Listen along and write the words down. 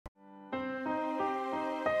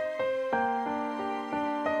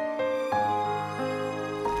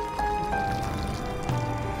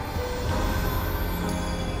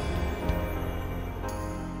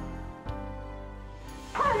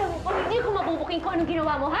tanggapin ko anong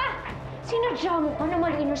ginawa mo, ha? Sinadya mo ko na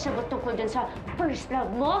maliin yung sagot tungkol dun sa first love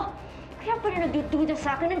mo. Kaya pala nagdududa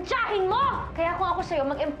sa akin ng tiyahin mo! Kaya kung ako sa'yo,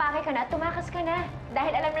 mag-empake ka na at tumakas ka na.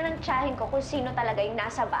 Dahil alam na ng tiyahin ko kung sino talaga yung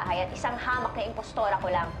nasa bahay at isang hamak na impostora ko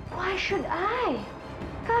lang. Why should I?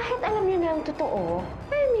 Kahit alam niya na ang totoo,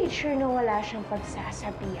 I made sure na wala siyang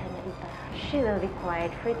pagsasabihan na iba. She will be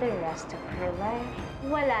quiet for the rest of her life.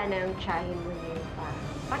 Wala na ang tiyahin mo, Nimfa.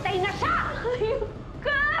 Patay na siya! Ayaw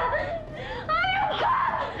ka! Ayaw ka!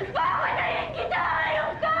 Papatayin kita! Ayaw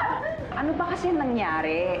ka! Ano ba kasi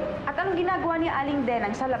nangyari? At anong ginagawa ni Aling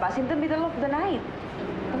Denang sa labas in the middle of the night?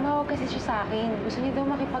 Tumawag kasi siya sa akin. Gusto niya daw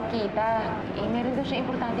makipagkita. Eh, meron daw siya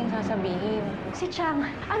importanteng sasabihin. Si Chang,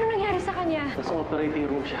 ano nangyari sa kanya? Nasa operating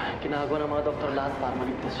room siya. Ginagawa ng mga doktor lahat para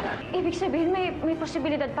maligtas siya. Ibig sabihin, may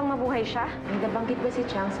posibilidad pang mabuhay siya? May nabanggit ba si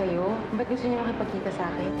Chang sa'yo? Ba't gusto niya makipagkita sa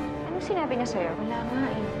akin? Anong sinabi niya sa'yo? Wala nga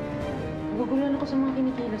eh. Naguguluhan ako sa mga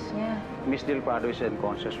kinikilos niya. Miss Del Prado is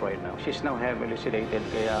unconscious right now. She's now heavily sedated,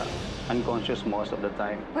 kaya unconscious most of the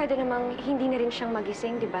time. Pwede namang hindi na rin siyang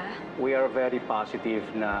magising, di ba? We are very positive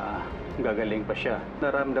na gagaling pa siya.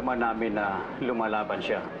 Naramdaman namin na lumalaban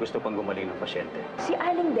siya. Gusto pang gumaling ng pasyente. Si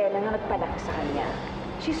Aling Denang ang nagpalaki sa kanya.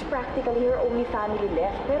 She's practically her only family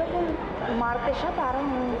left. Pero kung umarte siya, parang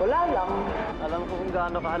wala lang. Alam ko kung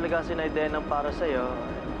gaano kahalaga si Naidenang para sa'yo.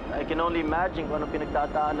 I can only imagine kung anong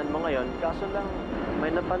pinagdadaanan mo ngayon. Kaso lang,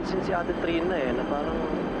 may napansin si Ate Trina na parang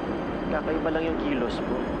kakaiba lang yung kilos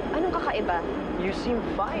mo. Anong kakaiba? You seem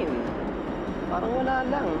fine. Parang wala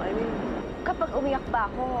lang. I mean... Kapag umiyak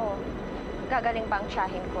ba ako, gagaling pa ang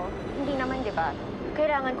tiyahin ko? Hindi naman, di ba?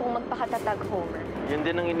 Kailangan kong magpakatatag, Homer. Yun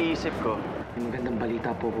din ang iniisip ko. May magandang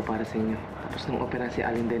balita po para sa inyo. Tapos nung opera si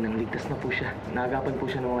Aling Denang, ligtas na po siya. Naagapan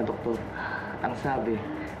po siya ng mga doktor. Ang sabi,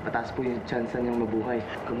 mataas po yung chance niyang mabuhay.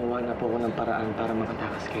 Gumawa na po ako ng paraan para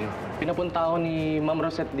makatakas kayo. Pinapunta ako ni Ma'am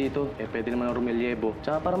Rosette dito. Pwede naman ng rumelyebo.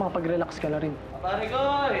 Tsaka para makapag-relax ka na rin. Pare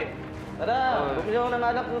Koy! Tara, bumili ako ng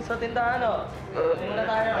alak sa tindahan, Bumili na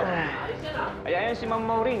tayo. Ayan si Ma'am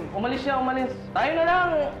Maureen. Umalis siya, umalis. Tayo na lang.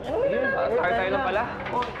 Ano mo na? Tayo lang pala.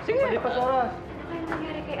 Sige, malipas oras. Ano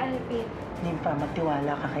nangyari kay Alvin? Nimfa,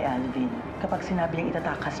 magtiwala ka kay Alvin. Kapag sinabi niyang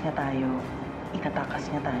itatakas niya tayo, itatakas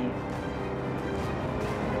niya tayo.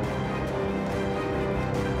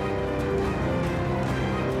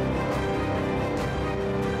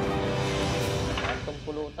 Itong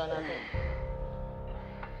pulutan natin.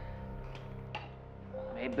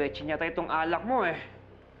 May betchin yata itong alak mo eh.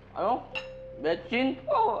 Ano? Betchin?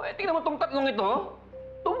 Oo, tingnan mo itong tatlong ito.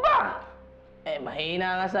 Tumba!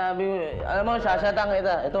 Mahina nga sabi mo. Alam mo, sasatang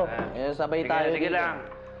kita. Ito, sabay tayo. Sige lang.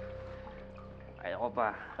 Ayoko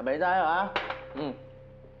pa. Sabay tayo, ha?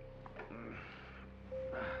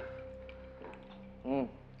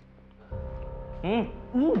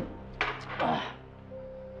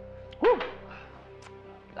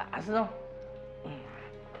 Lakas, no?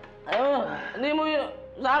 Ayaw, hindi mo yun.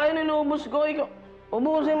 Sa akin inuubos ko. Ikaw,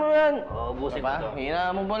 ubusin mo yan. Oo, ubusin ko to.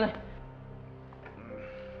 Hina mo pala.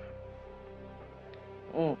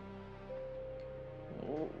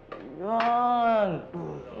 Yan.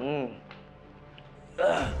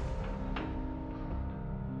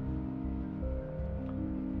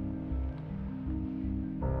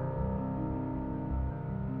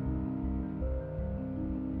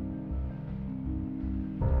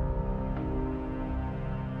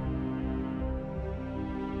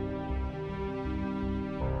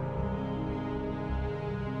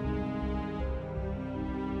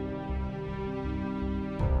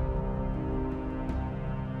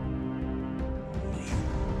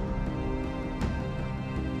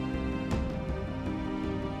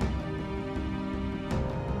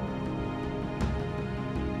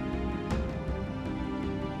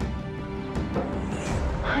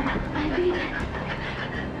 Alvin,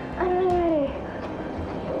 ano nangyari?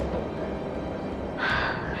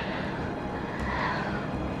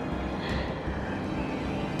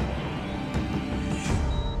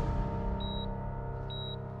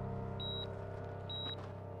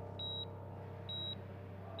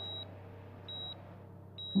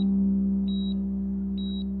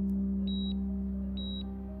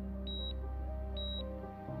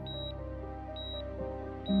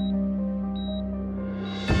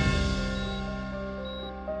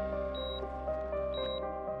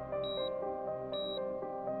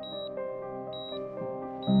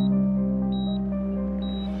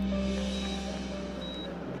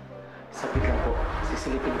 Saglit lang po.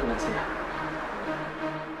 Sisilipin ko lang sila. 1,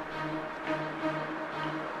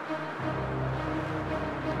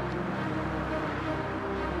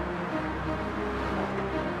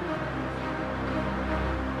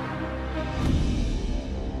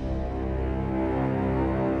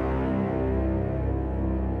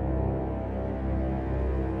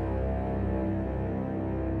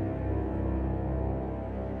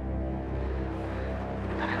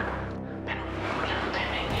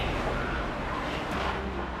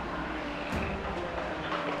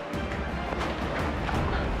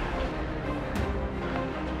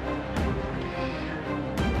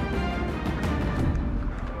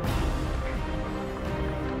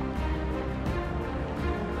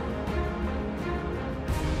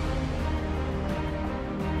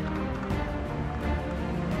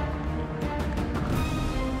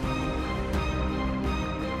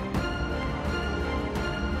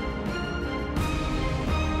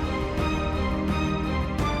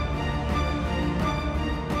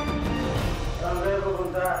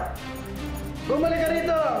 Bumalik ka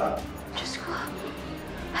rito! Diyos ko.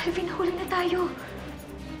 Alvin, nahuli na tayo.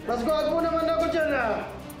 Mas gwapo naman ako dyan, ah!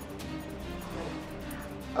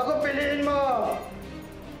 Ako piliin mo!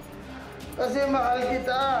 Kasi mahal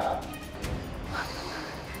kita!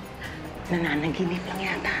 Nananaginip lang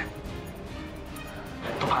yata.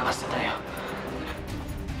 Tumakas na tayo.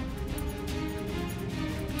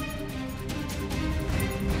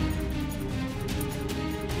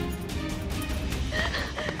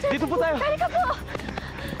 Dito po tayo! Halika po!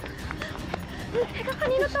 Teka,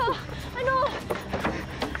 kanino to? Ano?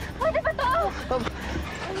 Pwede ba to?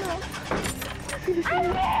 Ano?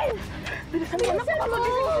 Alvin! Bilisan mo! Magising sila!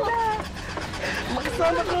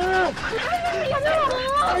 Makasama ka! Alvin, ano?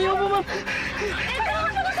 Ayaw mo, ma'am! Ito!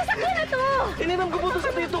 Ano ba sasakyan na to? Iniram ko po ito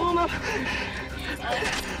sa tito ko, ma'am!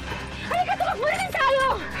 Halika, tumakbo na rin tayo!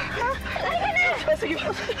 Halika na! Sige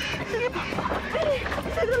po! Sige po!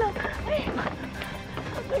 Isa ko lang!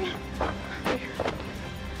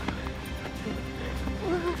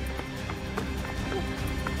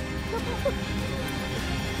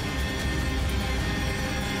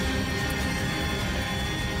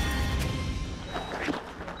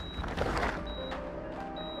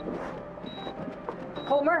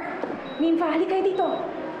 Homer! Nimfa, halika kayo dito.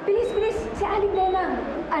 Bilis, bilis! Si Aling Lenang.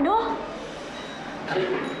 Ano?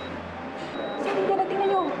 Si Aling Lenang, tingnan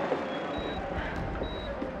niyo.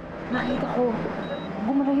 Nakita ko.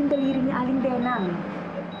 Gumalaw yung daliri ni Aling Lenang.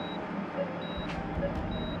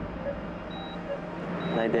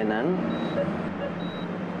 Nay Denang?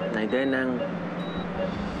 Nay Denang?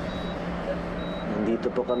 Nandito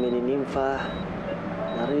po kami ni Nimfa.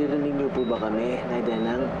 Naririnig niyo po ba kami, Nay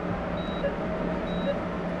Denang?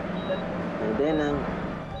 Nay Denang?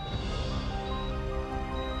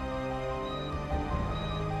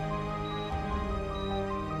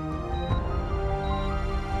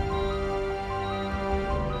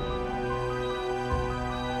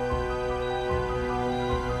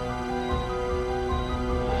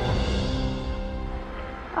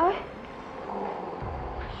 Ay,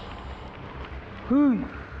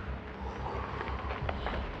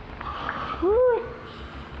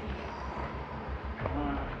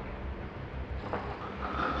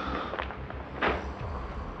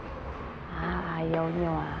 Ayaw niyo,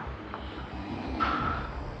 ah.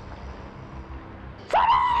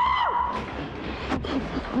 Sunod!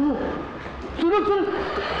 Sunod!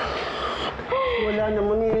 Wala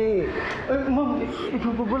naman eh. Ay, ma'am,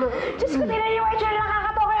 ikaw pa pala. Diyos ko, tingnan niyo yung itsura ng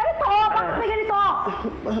kakatoka. Ano to? Bakit may ganito?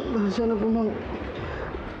 Sana po, ma'am.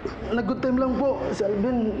 Nag-good time lang po. Si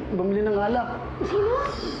Alvin, bumili ng alak. Sino?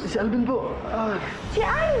 Si Alvin po. Si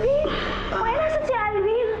Alvin! Kaya nasan si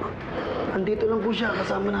Alvin? Andito lang po siya.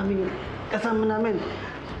 Kasama namin.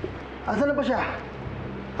 Asan na pa siya?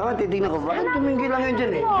 Titignan ko. Bakit tumingin lang yun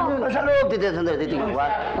dyan eh? Sa loob, titignan ko.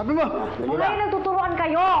 Sabi mo. Ngayon nagtuturoan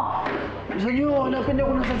kayo. Sa inyo, hanapin niyo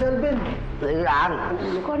ako na sa Alvin. Dali lang.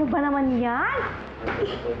 Kung ano ba naman yan?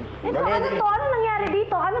 Ito, ano to? Ano nangyari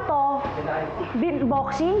dito? Ano to?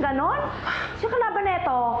 Boxing? Ganon? Sino kalaban na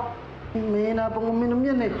ito? May hinapang uminom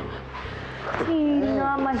yan eh. Sino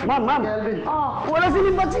naman? Ma'am! Si Alvin. Oh, Wala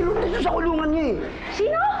sinipat si Lourdes sa kulungan niya eh.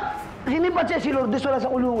 sino? Sinipat siya si Lourdes wala sa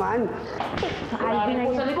kulungan. Alvin na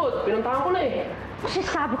yun. likod. Pinuntahan ko na eh. Kasi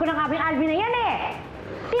sabi ko na nga yung Alvin na yan eh.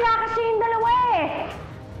 Tinakas niya yung dalawa eh.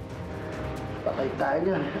 Patay tayo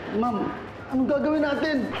niyan. Ma'am, anong gagawin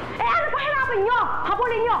natin? Eh ano pa hirapan nyo?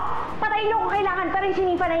 Habulin nyo! Patayin nyo kung kailangan. Pero yung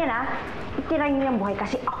sinipa na yan ha, itirahin nyo yung buhay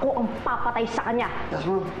kasi ako ang papatay sa kanya. Yes,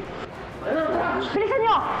 ma'am. Bilisan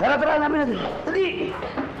nyo! Tara namin natin. Dali!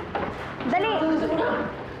 Dali!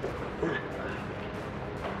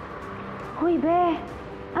 Hoy, be.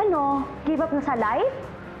 Ano? Give up na sa life?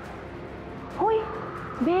 Hoy,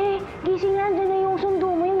 be. Gising na. Nandiyan na yung sundo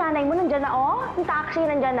mo. Yung nanay mo nandiyan na, oh. Yung taxi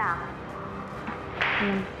nandiyan na.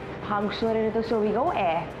 Gusto rin ito suwigaw,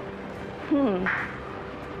 eh.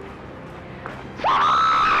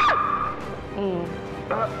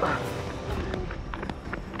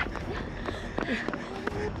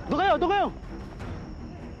 Doon kayo!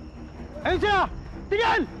 Ayun siya!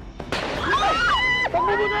 Tingnan! Takbo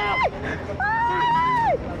mo na!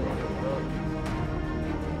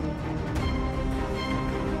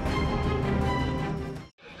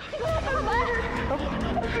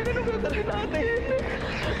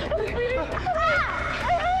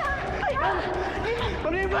 Ano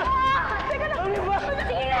ba? Teka lang! Ano ba? Sige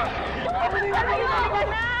na! Tumakas ka na!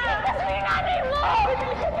 Kasi yung nanay mo!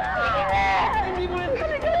 Hindi mo yan!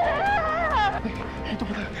 Ito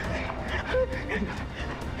po tayo.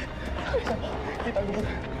 Itago mo.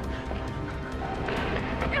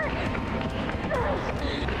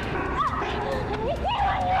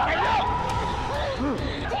 Bitiwan niyo!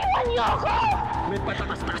 niyo ako! May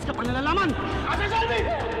patakas-takas ka pa nalalaman! Asa si Alvin?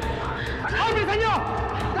 Alvin, bilisan niyo!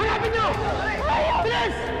 Hanapin niyo!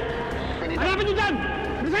 Bilis! Hanapin niyo dyan!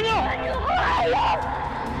 Bilisan niyo!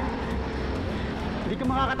 Hindi ka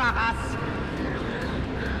makakatakas!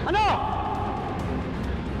 Ano?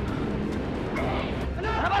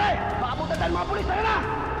 Tara, pare! Baka puta tayo mga pulis! Tara na!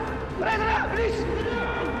 Tara, tara! Bilis!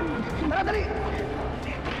 Tara, dali!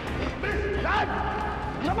 Bilis! Saan?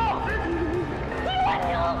 Isa mo! Iwan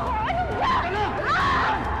niyo ako! Ano ba? Tara na!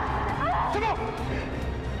 Isa mo!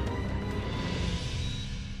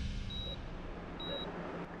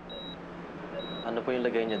 Ano po yung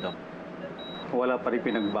lagay niya, Doc? Wala pa rin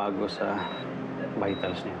pinagbago sa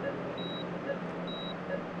vitals niya.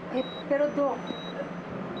 Eh, pero Dok,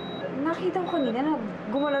 nakita ko kanina na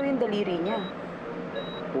gumalaw yung daliri niya.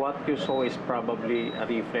 What you saw is probably a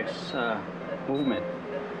reflex movement.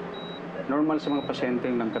 Normal sa mga pasyente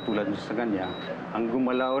ng katulad sa kanya, ang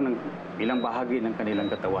gumalaw ng ilang bahagi ng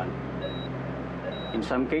kanilang katawan. In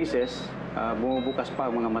some cases, bumubukas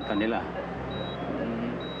pa ang mga mata nila.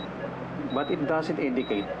 But it doesn't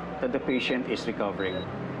indicate that the patient is recovering.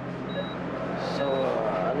 So,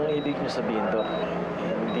 anong ibig niyo sabihin, Doc?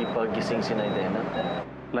 Hindi pa gising si Naidena?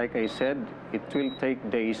 Like I said, it will take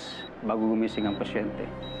days bago gumising ang pasyente.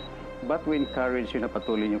 But we encourage you na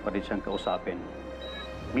patuloy niyo pa rin siyang kausapin.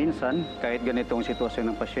 Minsan, kahit ganito ang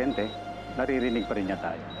sitwasyon ng pasyente, naririnig pa rin niya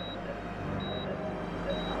tayo.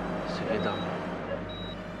 Sige, Doc.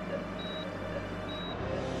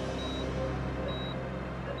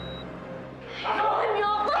 Iwan niyo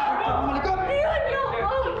ako! Iwan niyo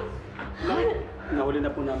ako! Nahuli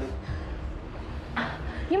na po namin.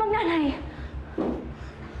 Yung magnanay!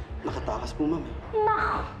 Nakatakas po, ma'am.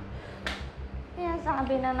 Naku! Kaya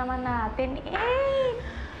sabi na naman natin,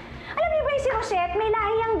 alam niyo ba yung si Rosette, may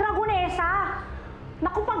lahiyang dragonesa?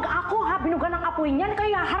 Naku, pag ako binugan ng apoy niyan,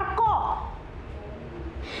 kaya harap ko!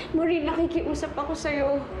 Maureen, nakikiusap ako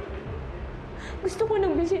sa'yo. Gusto ko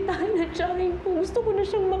nang bisitahan na tsahin ko. Gusto ko na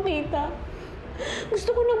siyang makita. Gusto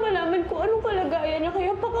ko nang malaman kung anong kalagayan niya,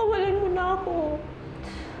 kaya pakawalan mo na ako.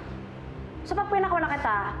 Sa pagpinako na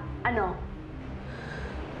kita, ano?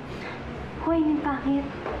 Hoy, bakit?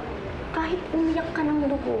 Kahit umiyak ka ng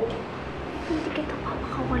dugo, hindi kita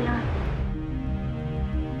papakawalan.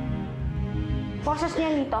 Forces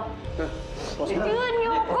niya dito. Iwan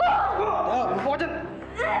niyo ako! Upo ka dyan!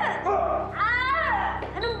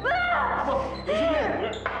 Ano ba?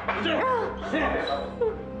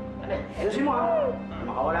 Ayusin mo, ha?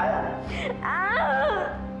 Makawala yan.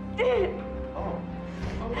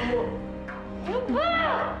 Ano ba?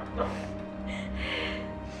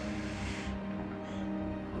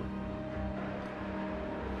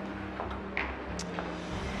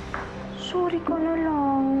 Sorry ko na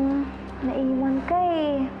lang. Naiwan ka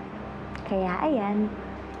eh. Kaya ayan,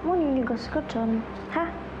 maniligas ka dyan, ha?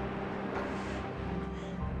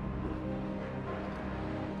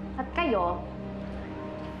 At kayo,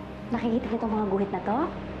 nakikita niyo itong mga guhit na to?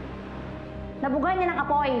 Nabugan niya ng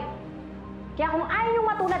apoy. Kaya kung ayaw niyong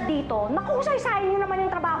matulad dito, naku, usay-sayin niyo naman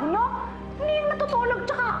yung trabaho niyo. Hindi yung natutulog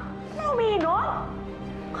tsaka umiinom.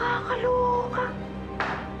 Kakaloka.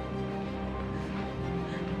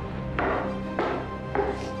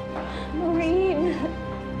 Maureen.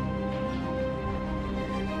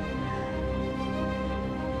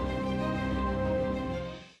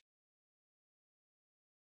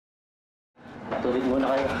 Tuloy muna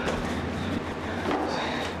kayo.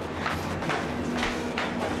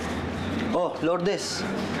 Oh, Lourdes.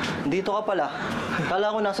 Dito ka pala. Kala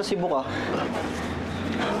ko nasa Cebu ka.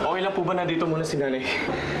 Okay lang po ba nandito muna si nanay?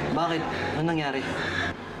 Bakit? Ano nangyari?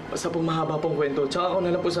 Basta po mahaba pong kwento. Tsaka ako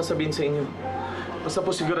na lang po sasabihin sa inyo. Basta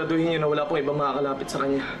po siguraduhin niyo na wala pong ibang makakalapit sa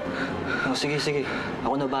kanya. Oh, sige, sige.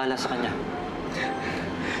 Ako na bahala sa kanya.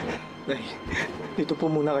 Nay, dito po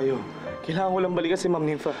muna kayo. Kailangan ko lang balikan si Ma'am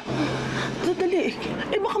Nimfa. Sandali.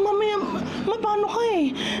 Baka mamaya mapano ka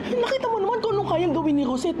eh. Nakita mo naman kung anong kayang gawin ni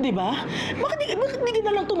Rosette, di ba? Bakit di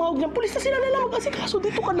na lang tumawag ng pulis na sila na lang mag-asikaso?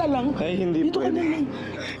 Dito ka na lang. Ay, hindi dito pwede. Ka na lang.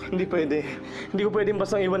 Hindi pwede. Hindi ko pwedeng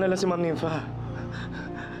bastang iwan na lang si Ma'am Nimfa.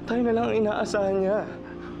 Tayo na lang ang inaasahan niya.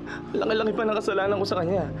 Laki-laki pa ng kasalanan ko sa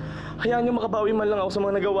kanya. Hayaan niyo makabawi man lang ako sa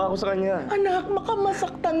mga nagawa ko sa kanya. Anak, baka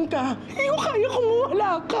masaktan ka. Hindi ko kaya kung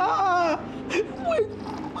wala ka. Wait,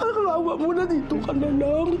 awa mo na, dito ka na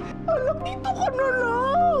lang. Anak, dito ka na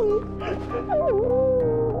lang.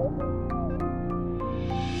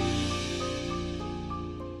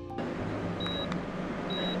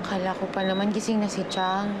 Akala ko pa naman gising na si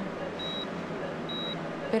Chang.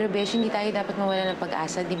 Pero Besh, hindi tayo dapat mawala ng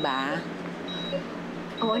pag-asa, di ba?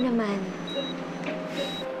 Oo naman.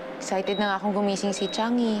 Excited na nga akong gumising si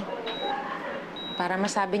Chang eh. Para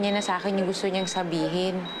masabi niya na sa akin yung gusto niyang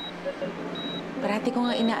sabihin. Parati ko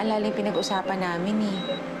nga inaalala yung pinag-usapan namin eh.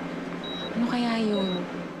 Ano kaya yun?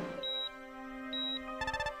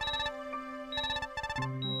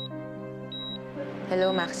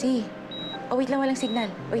 Hello, Maxi. Oh, wait lang, walang signal.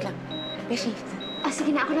 Wait lang. Beshi.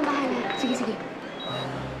 Sige na, ako na bahala. Sige, sige.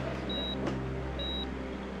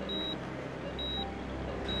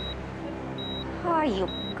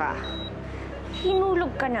 Hayop ka.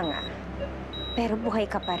 Hinulog ka na nga. Pero buhay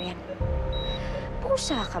ka pa rin.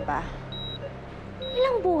 Pusa ka ba?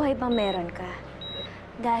 Ilang buhay ba meron ka?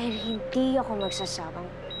 Dahil hindi ako magsasawang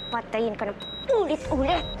patayin ka ng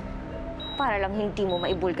ulit-ulit para lang hindi mo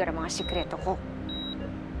maibulgar ang mga sikreto ko.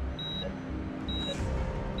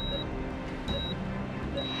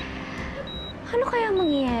 Ano kaya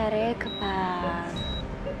mangyayari kapag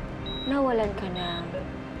nawalan ka ng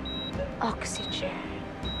oxygen?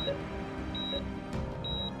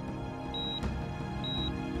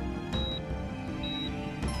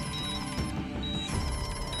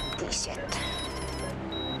 This it.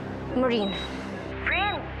 Marine.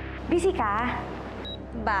 Friend! Busy ka?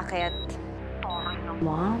 Bakit?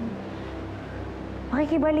 Ma'am,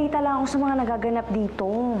 makikibalita lang ako sa mga nagaganap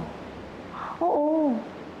dito. Oo.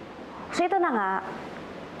 So ito na nga,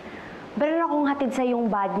 meron akong hatid sa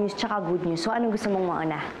yung bad news tsaka good news. So anong gusto mong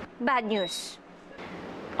mauna? Bad news.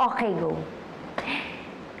 Okay, go.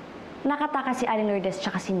 Nakataka si Aling Lourdes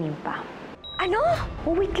tsaka si Nimfa. Ano?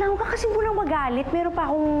 Oh, wait lang, huwag ka kasi munang magalit. Meron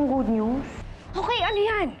pa akong good news. Okay, ano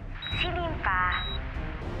yan? Si Nimfa,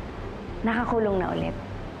 nakakulong na ulit.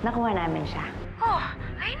 Nakuha namin siya. Oh,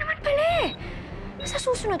 ay naman pala eh. Sa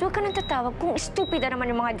susunod, huwag ka nang tatawag kung stupida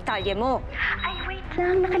naman yung mga detalye mo. Ay, wait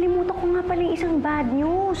lang. Nakalimutan ko nga pala yung isang bad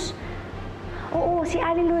news. Oo, si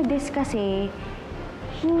Aling Lourdes kasi,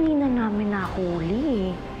 hindi na namin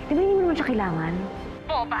nakuli eh. Di ba hindi mo naman siya kailangan?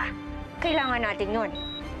 Oo ba? Kailangan natin yun.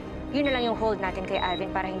 Yun na lang yung hold natin kay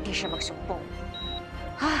Alvin para hindi siya magsumpong.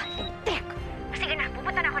 Lintik! Sige na,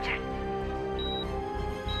 pupunta na ako dyan.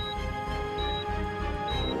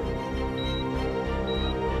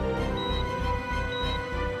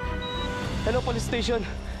 Hello, police station.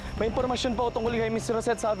 May impormasyon po ako tungkol kay Miss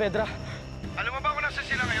Rosette sa Avedra. Alam mo ba kung nasa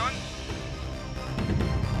sila ngayon?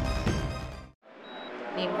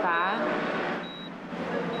 Nimfa?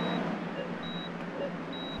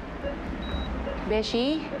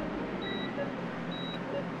 Beshi?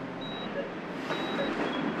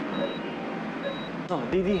 Oh,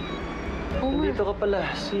 Didi. Oo nga. Dito ka pala.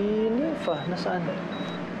 Si Nimfa, nasaan?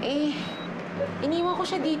 Eh, iniwan ko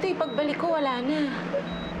siya dito eh. Pagbalik ko, wala na.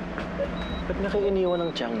 Ba't niya kayo iniwan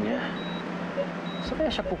ng tiyang niya? Saan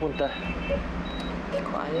kaya siya pupunta? Hindi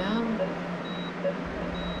ko alam.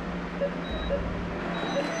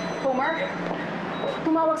 Homer,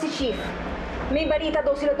 tumawag si Chief. May balita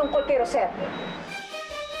daw sila tungkol kay Rosette.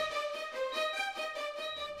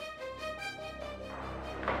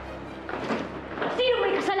 Sino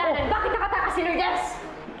may kasalanan? Bakit nakatakas si Lourdes?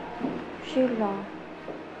 Sheila.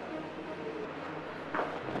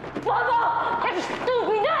 Bobo!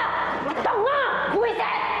 Stupid na! Tanga!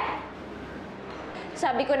 Buwisit!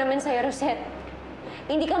 Sabi ko naman sa'yo, Rosette,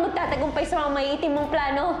 hindi ka magtatagumpay sa mga maiitim mong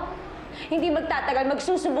plano. Hindi magtatagal,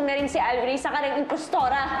 magsusumbong na rin si Alvin sa kanyang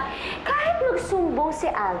impostora. Kahit magsumbong si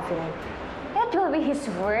Alvin, it will be his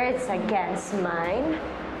words against mine.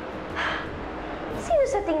 Sino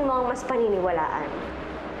sa tingin mo ang mas paniniwalaan?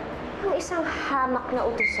 Ang isang hamak na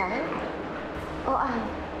utusan? O ang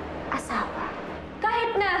asawa?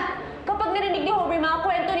 Kahit na kapag narinig ni Homer mga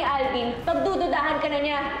kwento ni Alvin, pagdududahan ka na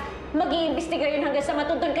niya, mag-iimbestiga yun hanggang sa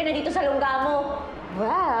matuntun ka na dito sa lungga mo.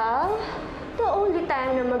 Well, the only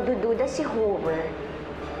time na magdududa si Homer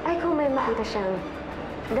ay kung may makita siyang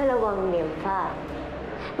dalawang Nimfa.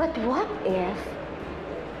 But what if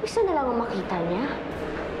isa na lang ang makita niya?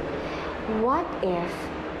 What if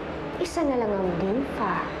isa na lang ang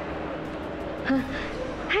Nimfa?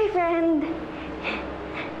 Hi, friend.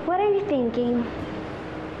 What are you thinking?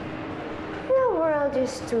 The world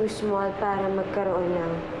is too small para magkaroon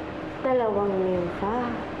ng dalawang Nimfa.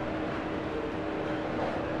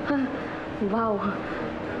 Wow.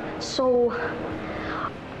 So,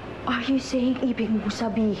 are you saying ibig mo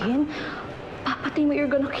sabihin, papatay mo you're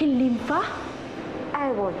gonna kill Nimfa? I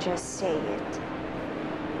won't just say it.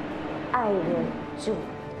 I will do.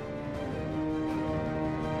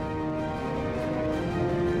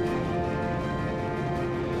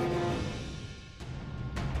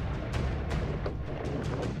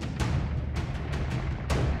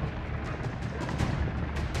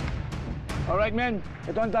 Alright, men.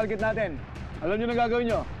 Ito ang target natin. Alam nyo na gagawin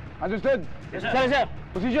nyo. Understood? Yes, sir. Sir.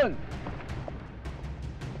 Position.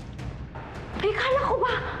 Ay, kala ko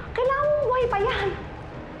ba? Kailangan mong buhay pa yan.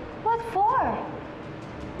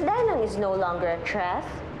 is no longer a threat.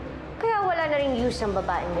 Kaya wala na ring use ang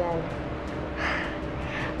babaeng yan.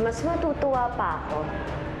 Mas matutuwa pa ako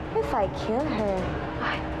if I kill her.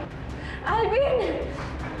 Ay. Alvin!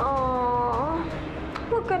 Aww,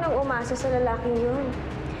 huwag ka nang umasa sa lalaking yun.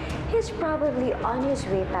 He's probably on his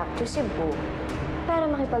way back to Cebu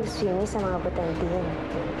para makipag-swimming sa mga batantin.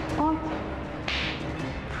 Oh?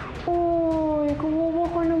 Uy, kawawa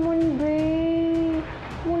ka naman, babe.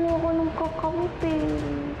 Wala ka ng kakampi.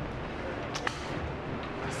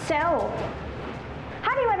 So,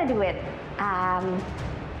 how do you wanna do it?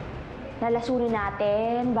 Lalasunin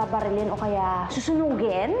natin, babarilin o kaya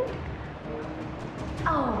susunugin?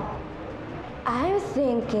 Oh, I'm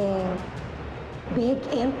thinking big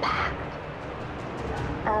impact.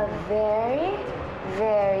 A very,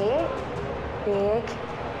 very big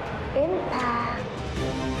impact.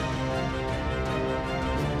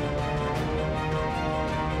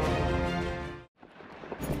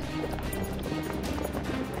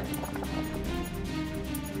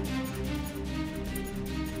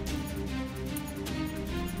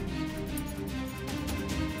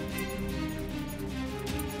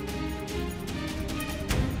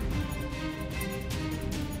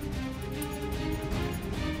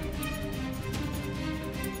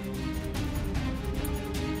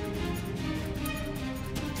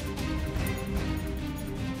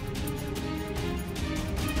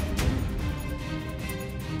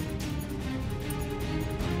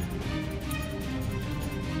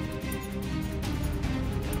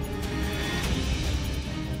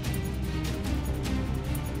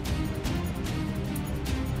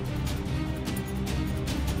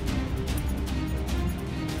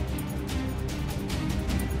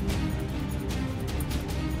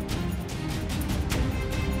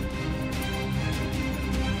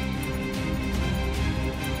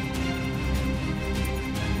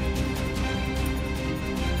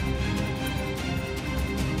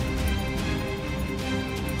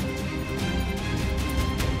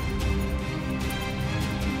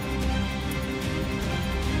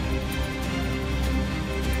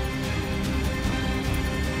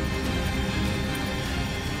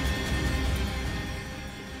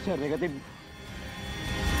 Sir, negative.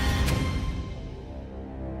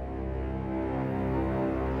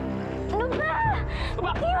 Ano ba?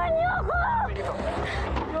 Iwan niyo ako!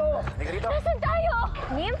 Nasaan tayo?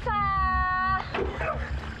 Nimfa!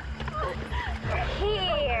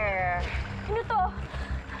 Here. Ano to?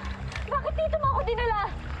 Bakit dito mo ako dinala?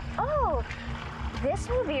 Oh, this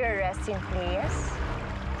will be your resting place.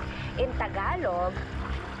 In Tagalog,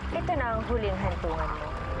 ito na ang huling hantungan mo.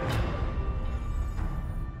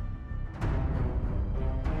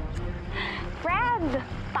 Friend!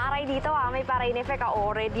 Taray dito may parain effect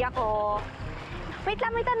ako. Ready ako. Wait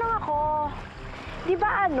lang, may tanong ako. Di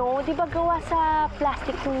ba di ba gawa sa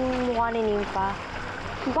plastic yung mukha ni Nimfa?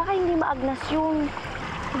 Baka hindi maagnas yun.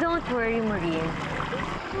 Don't worry, Maureen.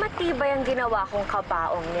 Matibay ang ginawa kong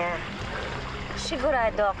kabaong niya.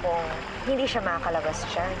 Sigurado akong hindi siya makakalabas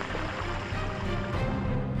dyan.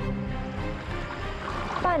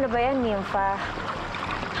 Paano ba yan, Nimfa?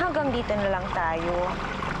 Hanggang dito na lang tayo.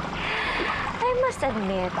 I must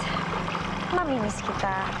admit, mamimiss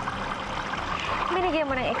kita. Binigyan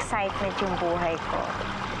mo ng excitement yung buhay ko.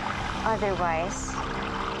 Otherwise,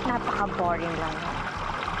 napaka-boring lang.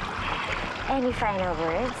 Any final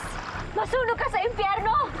words? Masunog ka sa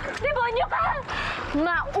impyerno! Demonyo ka!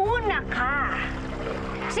 Mauna ka!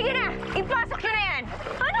 Sige na! Ipasok nyo na yan!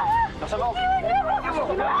 Ano? Nasa loob!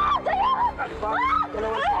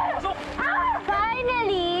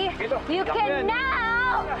 Finally! You can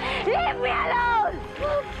now leave me alone!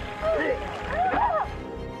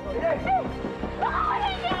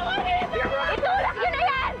 Itulak nyo na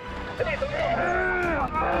yan!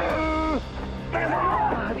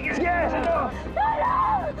 Sige! Sino?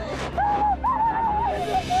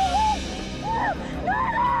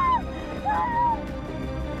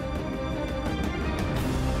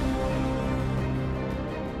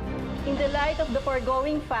 In the light of the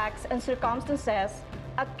foregoing facts and circumstances,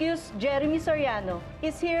 accused Jeremy Soriano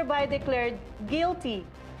is hereby declared guilty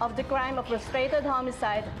of the crime of frustrated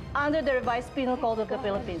homicide under the revised Penal Code of the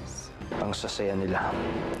Philippines. Ang sasaya nila.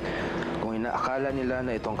 Kung inaakala nila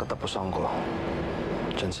na ito ang katapusan ko,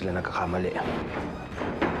 dyan sila nagkakamali.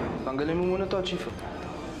 Tanggalin mo muna to, Chief.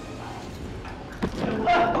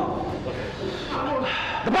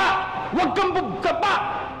 Daba! Huwag kang bugkapa!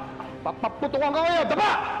 Papaputukan ka ngayon!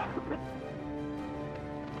 Daba!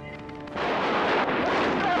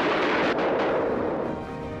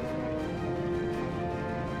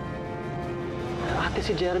 Pati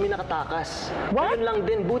si Jeremy nakatakas. What? Ganun lang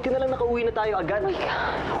din. Buti na lang nakauwi na tayo agad.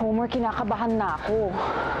 Homer, kinakabahan na ako.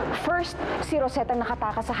 First, si Rosette ang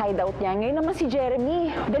nakatakas sa hideout niya. Ngayon naman si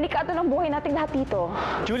Jeremy. Delikado ng buhay nating lahat dito.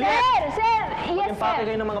 Juliet! Sir! Yes, Mag-impake sir!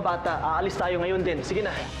 kayo ng mga bata. Aalis tayo ngayon din. Sige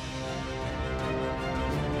na.